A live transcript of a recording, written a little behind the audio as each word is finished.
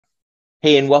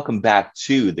Hey, and welcome back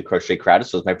to the Crochet Crowd.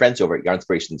 So, as my friends over at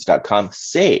yarnspirations.com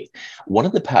say, one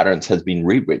of the patterns has been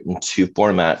rewritten to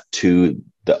format to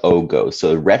the Ogo.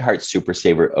 So, the Red Heart Super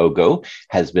Saver Ogo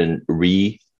has been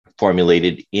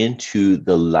reformulated into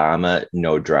the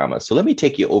Llama-No-Drama. So, let me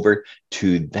take you over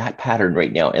to that pattern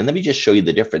right now. And let me just show you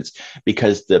the difference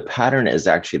because the pattern is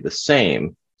actually the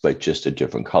same, but just a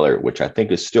different color, which I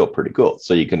think is still pretty cool.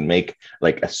 So, you can make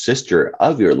like a sister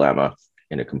of your llama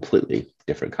in a completely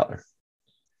different color.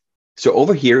 So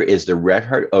over here is the Red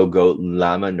Heart Ogo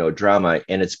Llama-No-Drama,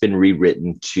 and it's been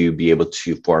rewritten to be able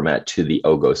to format to the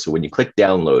Ogo. So when you click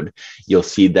download, you'll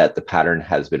see that the pattern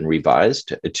has been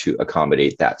revised to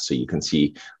accommodate that. So you can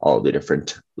see all the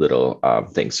different little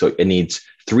things. So it needs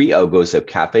 3 Ogos of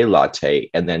Cafe Latte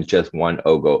and then just 1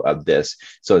 Ogo of this.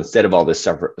 So instead of all the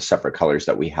separate colors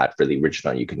that we had for the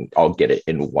original, you can all get it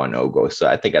in 1 Ogo. So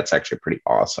I think that's actually pretty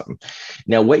awesome.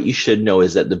 Now, what you should know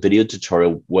is that the video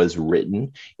tutorial was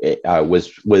written,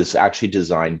 was actually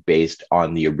designed based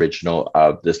on the original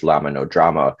of this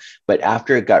Llama-No-Drama. But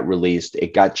after it got released,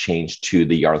 it got changed to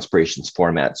the Yarnspirations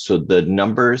format. So the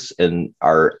numbers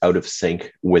are out of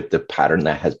sync with the pattern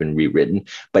that has been rewritten,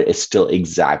 but it's still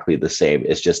exactly the same.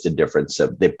 It's just a difference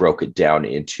of they broke it down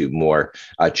into more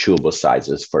chewable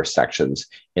sizes for sections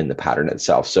in the pattern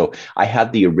itself. So I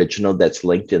have the original that's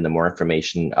linked in the more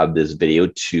information of this video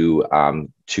to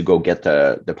go get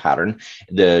the pattern.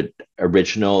 The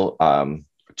original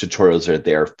tutorials are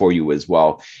there for you as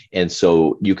well. And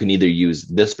so you can either use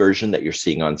this version that you're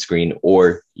seeing on screen,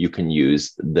 or you can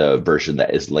use the version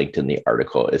that is linked in the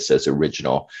article. It says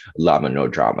original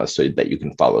Llama-No-Drama, so that you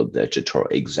can follow the tutorial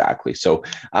exactly. So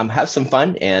have some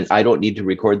fun. And I don't need to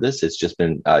record this. It's just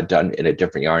been done in a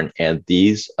different yarn. And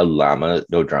these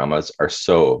Llama-No-Dramas are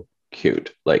so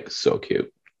cute, like so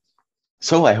cute.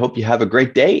 So I hope you have a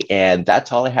great day. And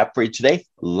that's all I have for you today.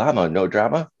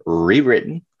 Llama-No-Drama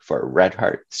rewritten for Red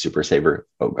Heart Super Saver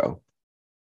Ogo.